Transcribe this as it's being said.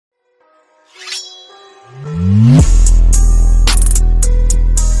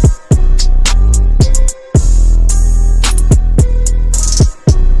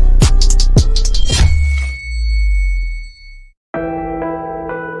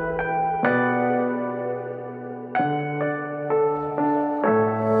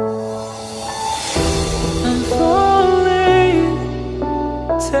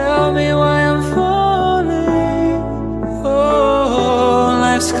Tell me why I'm falling. Oh,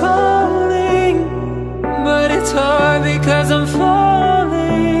 life's calling, but it's hard because I'm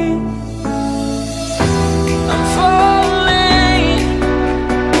falling. I'm falling.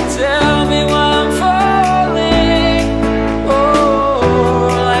 Tell me why I'm falling.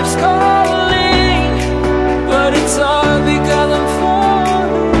 Oh, life's calling, but it's hard because I'm falling.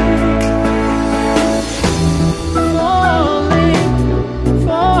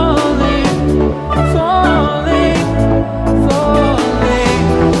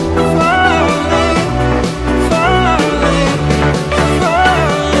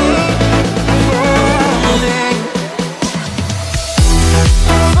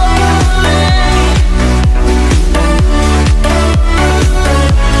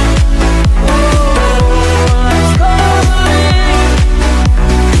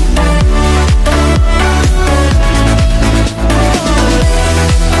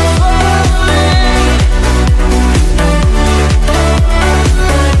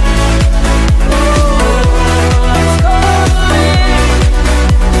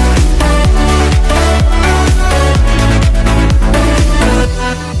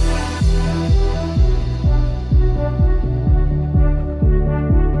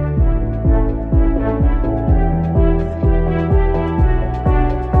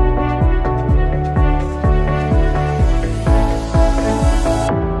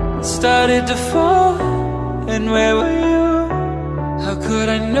 Started to fall, and where were you? How could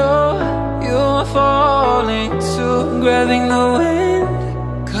I know you were falling too? Grabbing the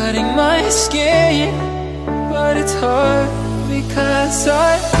wind, cutting my skin, but it's hard because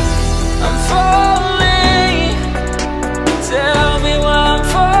I'm falling. Tell me why I'm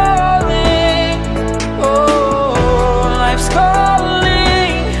falling. Oh, life's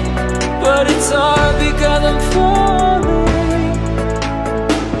calling, but it's hard because I'm falling.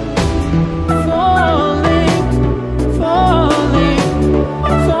 Falling.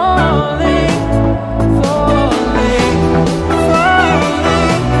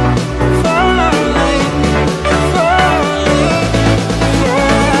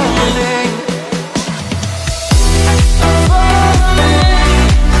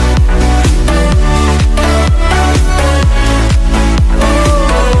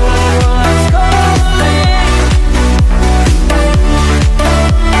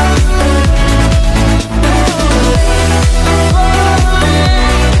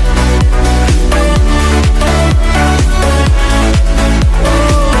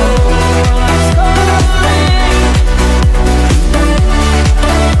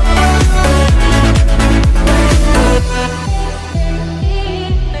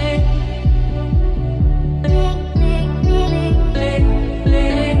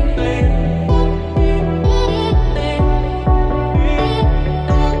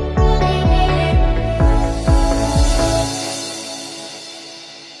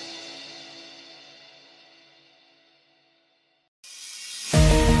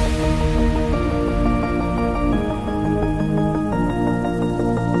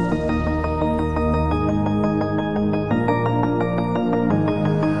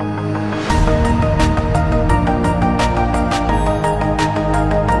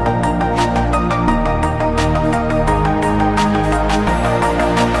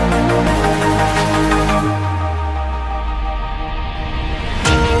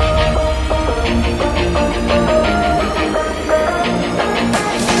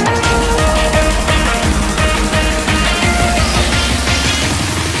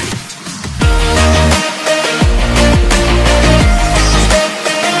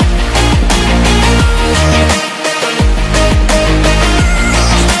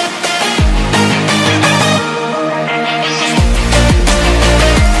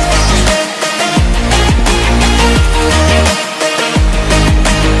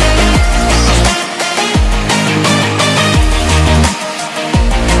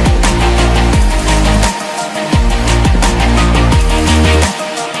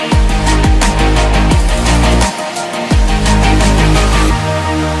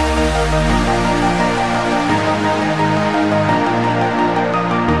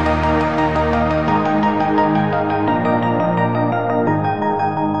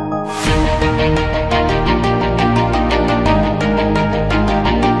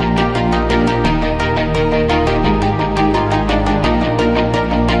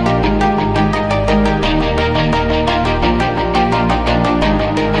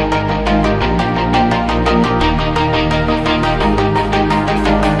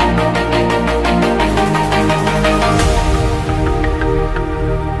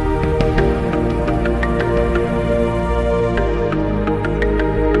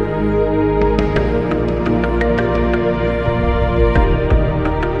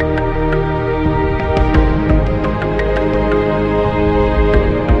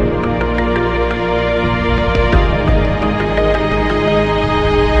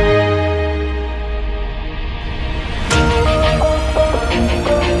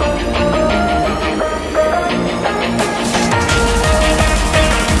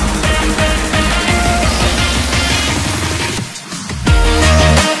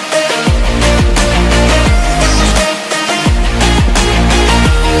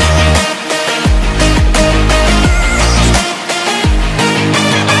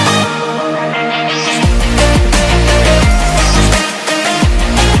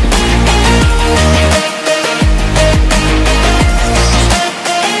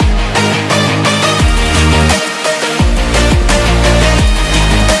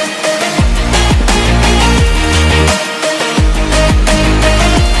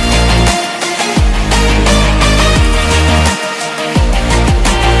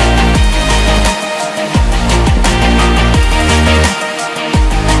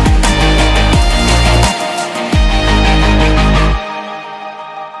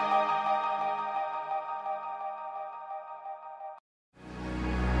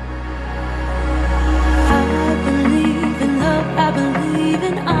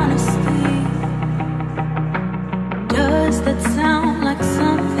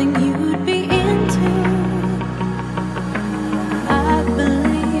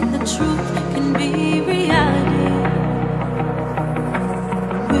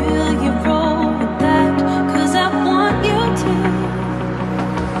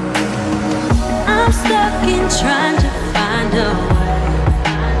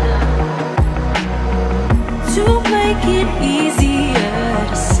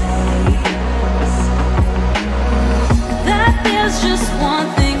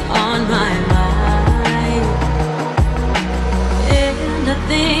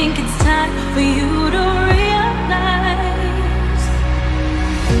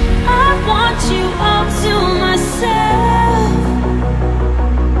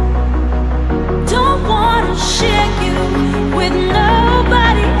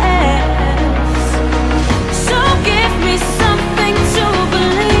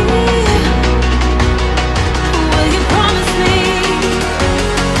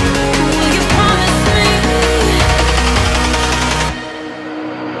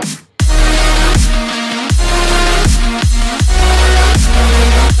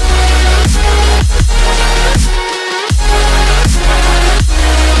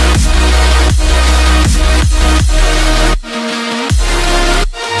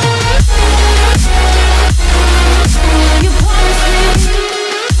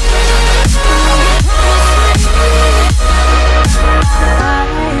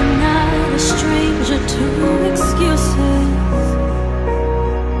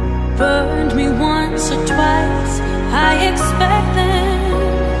 wronged me once or twice, I expect them.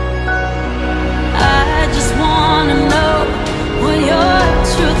 I just wanna know what your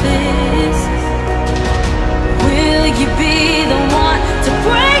truth is. Will you be the one to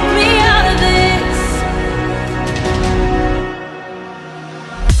break me out of this?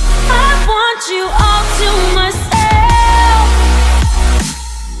 I want you all to myself.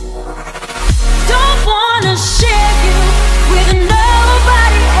 Don't wanna share you with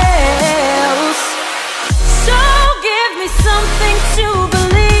nobody else. So give me something to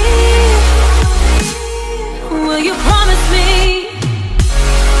believe. Will you promise me?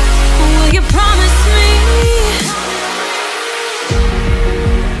 Will you promise me?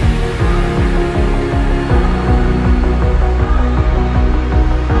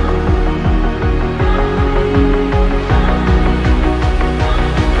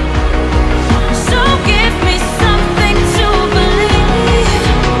 So give me something to believe.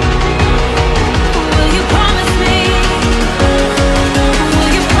 Will you promise me?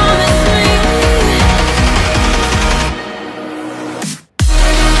 Will you promise me?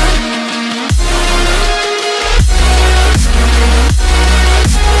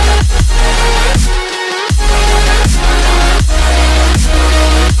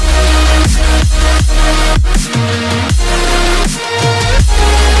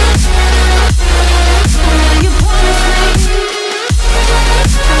 Will you promise me?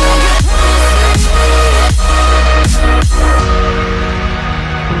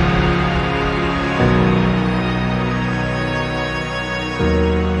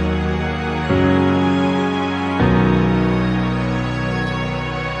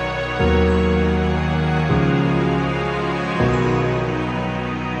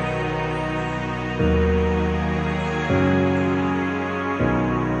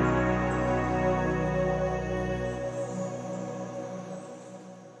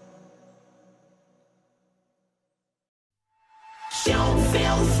 Don't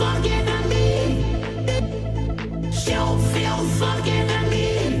feel fucking